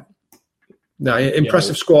 absolutely right. No,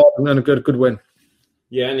 impressive squad and a good win.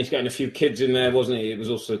 Yeah, and he's getting a few kids in there, wasn't he? It was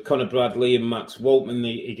also Conor Bradley and Max Waltman.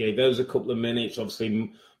 He gave those a couple of minutes.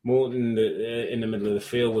 Obviously, Morton in the middle of the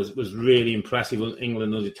field was really impressive.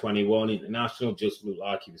 England under 21 international, just looked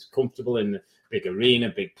like he was comfortable in the big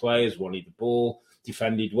arena, big players, wanted the ball,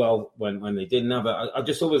 defended well when they didn't have it. I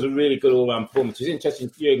just thought it was a really good all-round performance. It's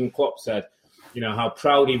interesting, Jurgen Klopp said, how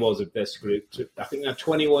proud he was of this group. I think they had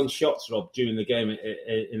 21 shots, Rob, during the game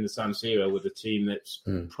in the San Siro with a team that's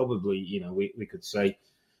probably, we could say,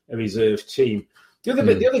 a reserve team. The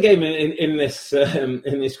other game in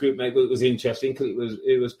this group, mate, was interesting because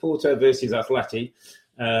it was Porto versus Atleti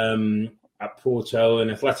at Porto, and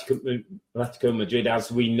Atletico Madrid,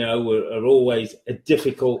 as we know, are always a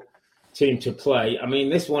difficult team to play. I mean,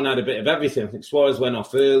 this one had a bit of everything. I think Suarez went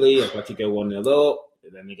off early. Atletico 1-0 up.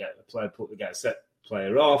 Then they get a set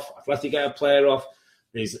player off. Atleti get a player off.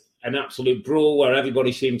 There's an absolute brawl where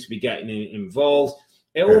everybody seemed to be getting involved.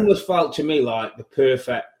 It almost felt to me like the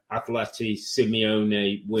perfect Atleti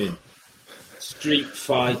Simeone win. Street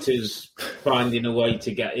fighters finding a way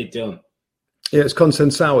to get it done. Yeah, it's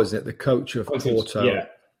Conceição, isn't it? The coach of Porto. Yeah.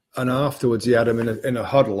 And afterwards, he had him in a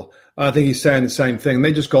huddle. I think he's saying the same thing.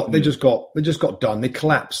 They just got done. They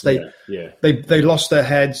collapsed. They lost their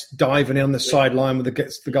heads diving in on the sideline with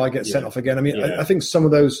the guy gets sent off again. I mean, I think some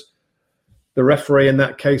of those, the referee in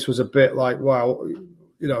that case was a bit like, wow,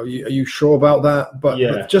 are you sure about that?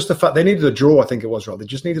 But just the fact they needed a draw, I think it was, right? They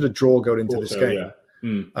just needed a draw going into this game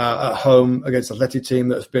at home against the Atleti team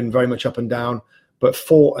that's been very much up and down, but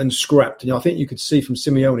fought and scrapped. I think you could see from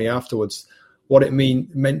Simeone afterwards what it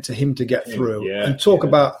meant to him to get through. And talk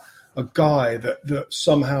about a guy that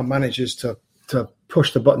somehow manages to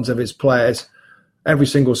push the buttons of his players every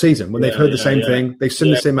single season. When they've heard the same thing, they've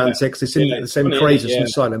seen the same antics, they've seen the same craziness from the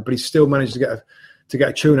sideline, but he still managed to get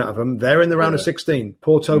a tune out of them. They're in the round of 16.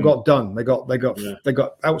 Porto got done. They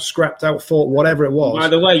got out-scrapped, out-thought, whatever it was. By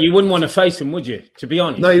the way, you wouldn't want to face them, would you? To be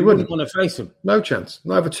honest, no, you wouldn't want to face them. No chance.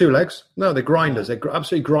 Not over two legs. No, they're grinders. They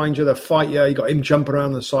absolutely grind you. They fight you. You got him jumping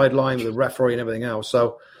around the sideline with the referee and everything else.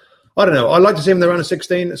 So I don't know. I like to see him in the round of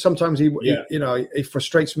 16. Sometimes he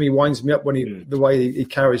frustrates me, winds me up when the way he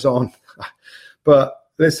carries on. But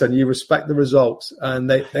listen, you respect the results, and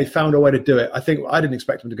they found a way to do it. I think I didn't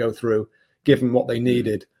expect them to go through, given what they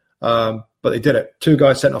needed. But they did it. Two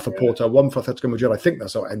guys sent off for Porto, one for Atletico Madrid. I think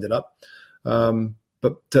that's how it ended up.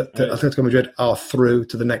 but Atletico Madrid are through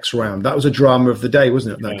to the next round. That was a drama of the day,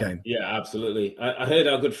 wasn't it, that game? Yeah, absolutely. I heard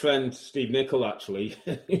our good friend Steve Nicol, actually,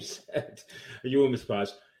 who said, you won't be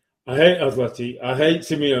surprised, I hate Atleti, I hate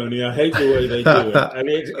Simeone, I hate the way they do it.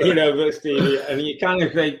 And, but Steve, and you kind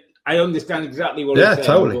of think, I understand exactly what he's saying,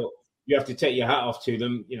 totally. But you have to take your hat off to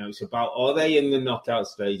them. It's about, are they in the knockout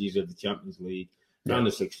stages of the Champions League? Round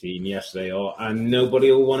of 16, yes, they are, and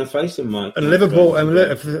nobody will want to face them, Mike. And Liverpool,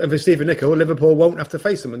 if it's Stephen Nicol, Liverpool won't have to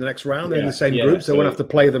face them in the next round. They're in the same group, so they won't have to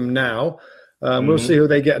play them now. We'll see who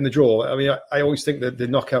they get in the draw. I mean, I always think that the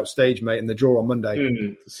knockout stage, mate, and the draw on Monday,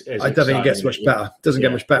 I don't think it gets much better. It doesn't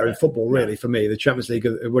get much better in football, really, for me. The Champions League,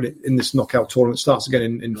 in this knockout tournament, starts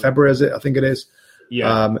again in February, is it? I think it is.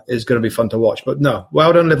 Is going to be fun to watch. But no,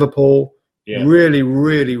 well done, Liverpool. Yeah. Really,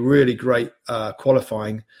 really, really great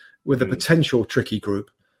qualifying with a potential tricky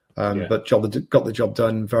group. But got the job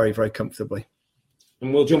done very, very comfortably.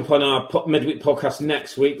 And we'll jump on our midweek podcast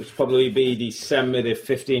next week, which will probably be December the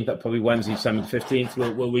 15th, probably Wednesday, December the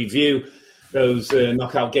 15th. We'll review those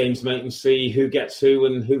knockout games, mate, and see who gets who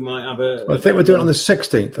and who might have a... I think we're doing it on the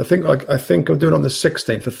 16th. I think I'm doing it on the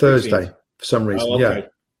 16th, for Thursday, for some reason. Oh, okay. Yeah.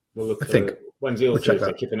 We'll look I think. Wednesday or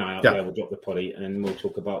Thursday. Keep an eye out there. We'll drop the potty and we'll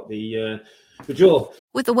talk about the draw.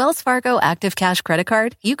 With the Wells Fargo Active Cash Credit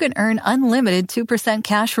Card, you can earn unlimited 2%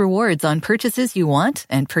 cash rewards on purchases you want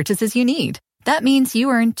and purchases you need. That means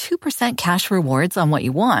you earn 2% cash rewards on what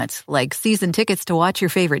you want, like season tickets to watch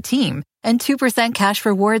your favorite team, and 2% cash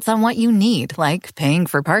rewards on what you need, like paying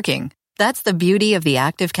for parking. That's the beauty of the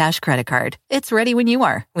Active Cash Credit Card. It's ready when you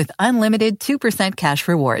are, with unlimited 2% cash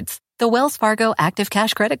rewards. The Wells Fargo Active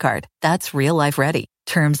Cash Credit Card. That's real life ready.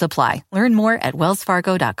 Terms apply. Learn more at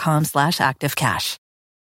wellsfargo.com/activecash.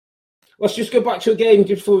 Let's just go back to a game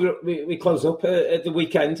just before we close up. At the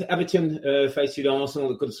weekend, Everton facing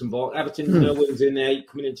Arsenal at Goodison Park. Everton, no wins in 8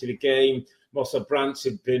 coming into the game. Marcel Brands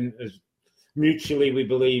had been, mutually, we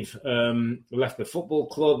believe, left the football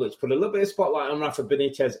club, which put a little bit of spotlight on Rafa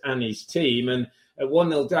Benitez and his team. And at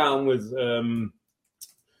 1-0 down with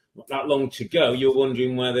not that long to go, you're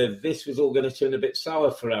wondering whether this was all going to turn a bit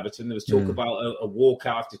sour for Everton. There was talk about a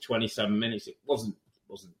walkout after 27 minutes. It wasn't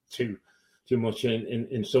too much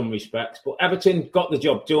in some respects. But Everton got the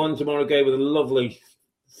job done. Tomorrow gave with a lovely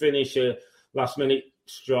finish, last-minute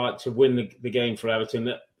strike to win the game for Everton.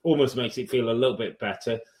 That almost makes it feel a little bit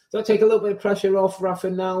better. Does that take a little bit of pressure off Rafa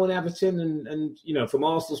now and Everton? And from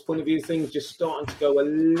Arsenal's point of view, things just starting to go a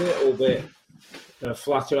little bit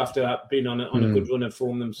flatter after being on a good run of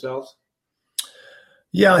form themselves?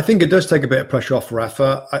 Yeah, I think it does take a bit of pressure off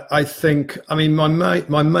Rafa. I think, my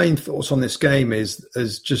main thoughts on this game is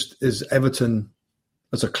Everton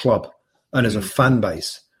as a club and as a fan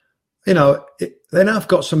base. They now have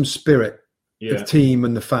got some spirit, the team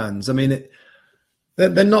and the fans. I mean,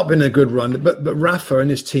 they're not been a good run, but Rafa and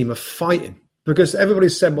his team are fighting because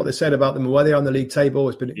everybody's said what they said about them and where they are on the league table.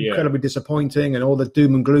 It's been incredibly disappointing and all the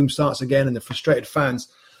doom and gloom starts again and the frustrated fans.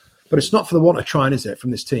 But it's not for the want of trying, is it,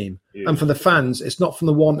 from this team? Yeah. And for the fans, it's not from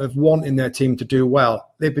the want of wanting their team to do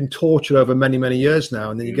well. They've been tortured over many, many years now.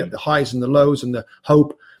 And then you get the highs and the lows and the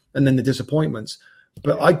hope and then the disappointments.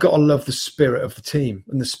 But I got to love the spirit of the team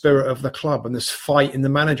and the spirit of the club and this fight in the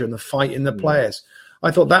manager and the fight in the players.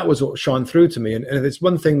 I thought that was what shined through to me. And if it's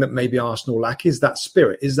one thing that maybe Arsenal lack is that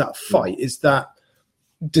spirit, is that fight, is that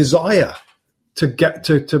desire to get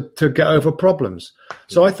over problems.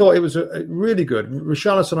 So I thought it was a really good.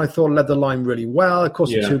 Richarlison, I thought, led the line really well. Of course,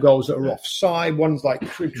 the 2 goals that are offside. One's like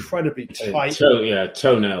incredibly tight.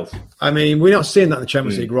 Toenails. I mean, we're not seeing that in the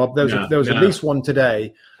Champions League, Rob. There was at least one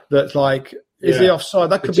today that's like, is he offside?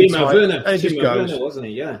 That could be tight. Werner. And it just goes. Werner, wasn't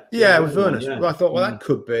he? Yeah. Yeah, with Werner. Well, I thought, that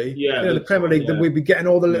could be. Yeah, the Premier League, we'd be getting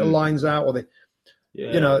all the little lines out. Or they're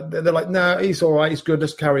like, no, he's all right. He's good.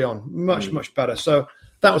 Let's carry on. Much, much better. So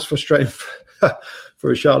that was frustrating for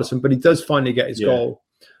Richarlison, but he does finally get his goal.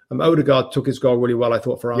 Odegaard took his goal really well, I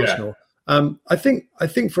thought, for Arsenal. I think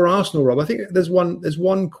for Arsenal, Rob, I think there's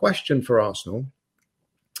one question for Arsenal.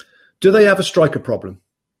 Do they have a striker problem?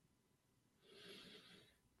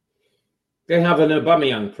 They have an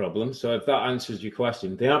Aubameyang problem. So if that answers your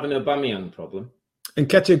question, they have an Aubameyang problem.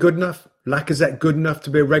 Nketiah good enough? Lacazette good enough to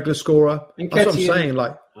be a regular scorer? That's what I'm saying.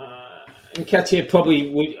 Nketiah probably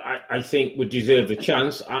would, I think, would deserve a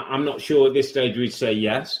chance. I'm not sure at this stage we'd say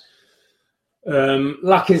yes.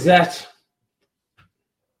 Lacazette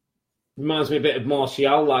reminds me a bit of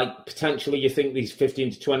Martial. Like, potentially you think these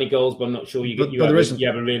 15 to 20 goals, but I'm not sure you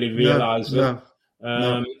ever really realise them.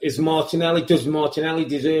 No. Does Martinelli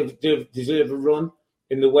deserve a run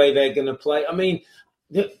in the way they're going to play? I mean,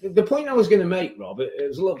 the point I was going to make, Rob, it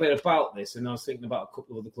was a little bit about this, and I was thinking about a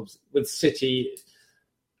couple of other clubs with City.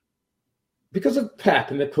 because of Pep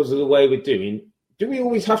and because of the way we're doing, do we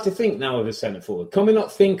always have to think now of a centre forward? Can we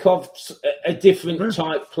not think of a different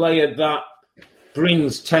type player that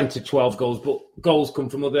brings 10 to 12 goals, but goals come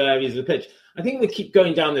from other areas of the pitch? I think we keep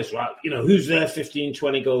going down this, right? Who's their 15,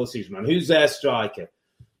 20 goal season man? Who's their striker?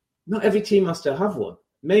 Not every team has to have one.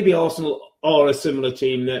 Maybe Arsenal are a similar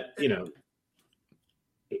team that,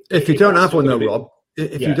 If you don't have one, though, Rob,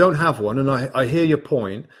 if you don't have one, and I hear your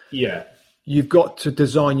point, you've got to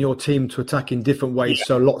design your team to attack in different ways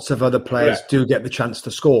so lots of other players do get the chance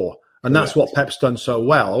to score. And that's what Pep's done so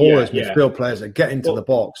well. All those midfield players that get into the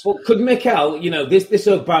box. But could Mikel, this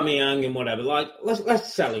Aubameyang and whatever,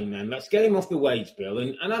 let's sell him then. Let's get him off the wage bill.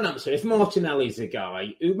 And I don't say if Martinelli's a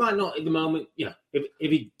guy who might not at the moment, if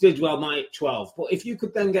he did well, might at 12. But if you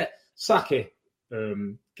could then get Saka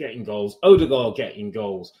getting goals, Odegaard getting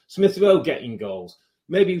goals, Smith Rowe getting goals,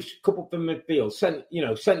 maybe a couple from midfield,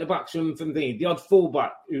 centre backs from the odd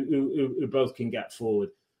fullback who both can get forward.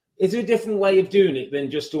 Is there a different way of doing it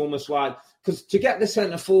than just almost because to get the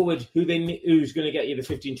centre forward who's going to get you the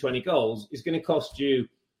 15, 20 goals is going to cost you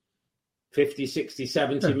 50, 60,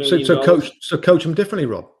 70 million. So coach them differently,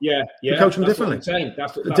 Rob. Yeah. Coach them differently.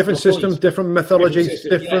 That's different systems, different methodologies,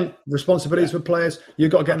 different responsibilities for players.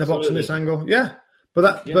 You've got to get in the box in this angle. Yeah.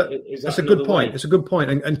 But that's a good point. It's a good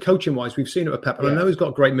point. And coaching wise, we've seen it with Pep. And I know he's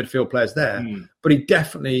got great midfield players there, but he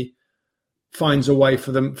definitely finds a way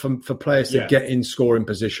for them for players to get in scoring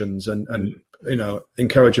positions and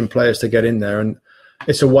encouraging players to get in there. And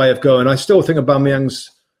it's a way of going. I still think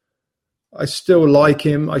Aubameyang's. I still like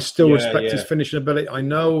him. I still respect his finishing ability. I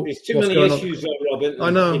know there's too many issues, though, Robin. I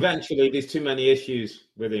know. Eventually, there's too many issues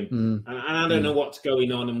with him, and I don't know what's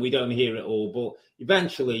going on, and we don't hear it all. But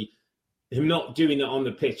eventually, him not doing it on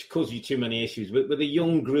the pitch causes you too many issues. With a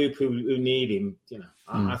young group who need him,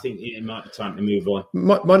 I think it might be time to move on.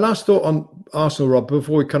 My last thought on Arsenal, Rob,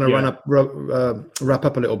 before we kind of wrap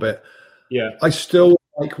up a little bit. Yeah, I still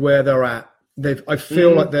like where they're at. I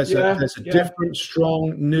feel like there's a different,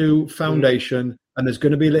 strong, new foundation, and there's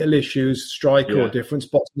going to be little issues, striker or different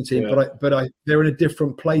spots in the team. But they're in a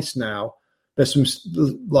different place now. There's some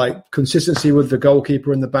consistency with the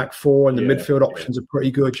goalkeeper in the back four, and the midfield options are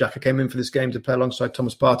pretty good. Xhaka came in for this game to play alongside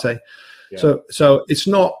Thomas Partey. Yeah. So it's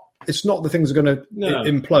not the things are going to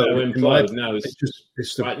implode. No,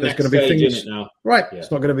 there's going to be things now. Right. Yeah.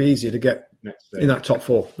 It's not going to be easy to get in that top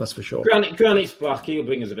four. That's for sure. Granite's back. He'll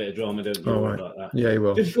bring us a bit of drama, don't you? Right. About that. Yeah, he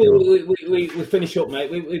will. Before we finish up,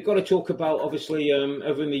 mate, we've got to talk about obviously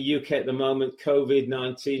over in the UK at the moment,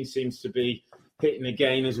 COVID-19 seems to be hitting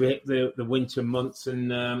again as we hit the winter months,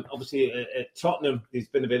 and obviously at Tottenham there's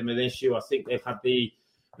been a bit of an issue. I think they've had the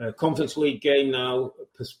Conference League game now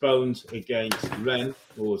postponed against Rennes,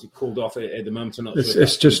 or is it called off at the moment? I'm not sure.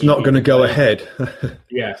 It's just not going to go ahead.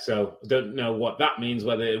 So I don't know what that means,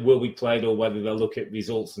 whether it will be played or whether they'll look at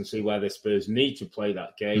results and see whether Spurs need to play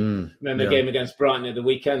that game. And then the game against Brighton at the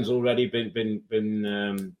weekend's already been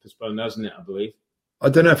postponed, hasn't it, I believe? I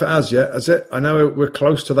don't know if it has yet. Has it? I know we're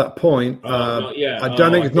close to that point. Not yet. I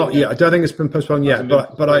don't think it's not yet. I don't think it's been postponed yet,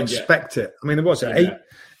 but I expect it. I mean, there was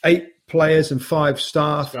eight players and 5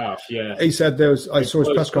 staff. He said there was. I saw his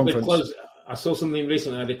press conference. I saw something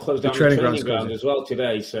recently. They closed down the training ground as well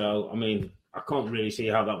today. So I mean, I can't really see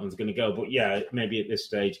how that one's going to go. But maybe at this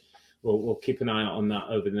stage, we'll keep an eye out on that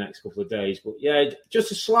over the next couple of days. But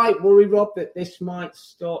just a slight worry, Rob, that this might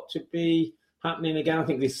start to be happening again. I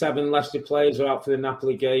think the 7 Leicester players are out for the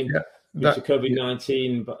Napoli game due to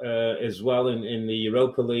COVID-19 as well in the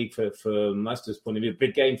Europa League for Leicester's point of view.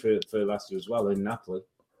 Big game for Leicester as well in Napoli.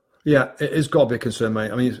 Yeah, it's got to be a concern,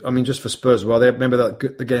 mate. I mean, just for Spurs as well. They remember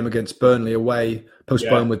that the game against Burnley away,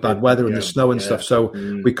 postponed with bad weather and the snow and stuff. So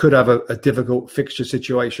we could have a difficult fixture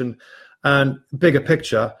situation. And bigger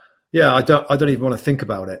picture, I don't even want to think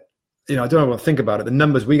about it. I don't want to think about it. The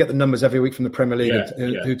numbers, we get the numbers every week from the Premier League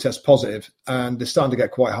who test positive, and they're starting to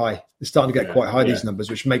get quite high. They're starting to get quite high, these numbers,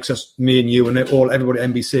 which makes us, me and you and everybody at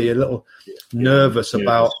NBC, a little nervous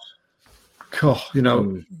about,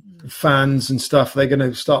 fans and stuff. They're going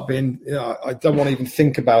to start being, I don't want to even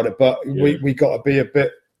think about it, but we got to be a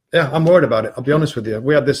bit, I'm worried about it. I'll be honest with you.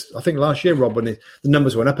 We had this, I think last year, Rob, when the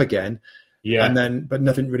numbers went up again, but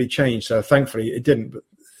nothing really changed. So thankfully it didn't, but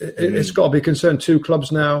it's got to be a concern. 2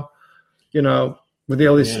 clubs now, with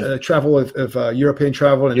all this travel of European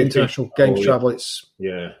travel and international games travel, and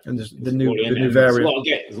the new variant.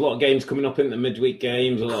 There's a lot of games coming up in the midweek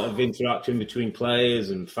games, a lot of interaction between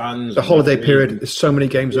players and fans. The holiday period, there's so many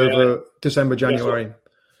games over December, January.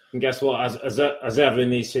 And guess what? As ever in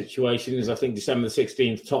these situations, I think December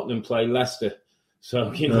 16th, Tottenham play Leicester.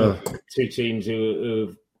 So, 2 teams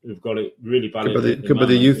who've got it really bad. Could be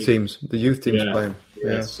the youth teams. The youth teams playing.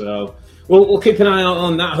 Yeah. So we'll keep an eye out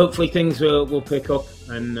on that. Hopefully things will pick up,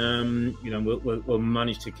 and we'll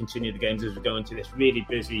manage to continue the games as we go into this really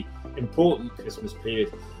busy, important Christmas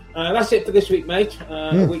period. That's it for this week, mate.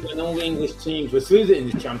 Week when all the English teams were through in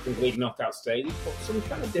the Champions League knockout stage, but some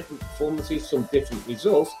kind of different performances, some different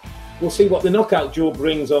results. We'll see what the knockout draw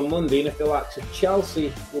brings on Monday, and if the likes of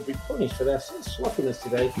Chelsea will be punished for their sloppiness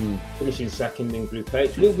today, finishing second in Group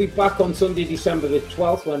H. We'll be back on Sunday, December the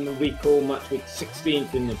 12th, when we call match week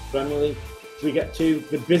 16th in the Premier League. So we get to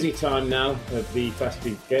the busy time now of the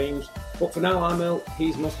festive games. But for now, I'm Earle,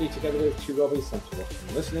 he's Mustoe, together with two Robbies. Thanks for watching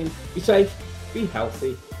and listening. Be safe, be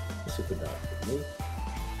healthy. It's a good night from me.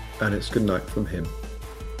 And it's good night from him.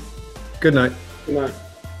 Good night. Good night.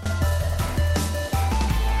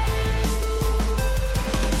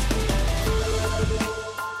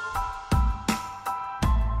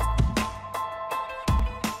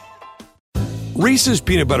 Reese's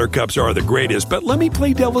peanut butter cups are the greatest, but let me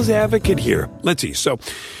play devil's advocate here. Let's see. So,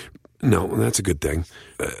 no, that's a good thing.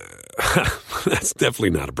 That's definitely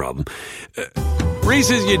not a problem.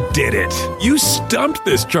 Reese's, you did it. You stumped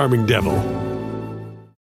this charming devil.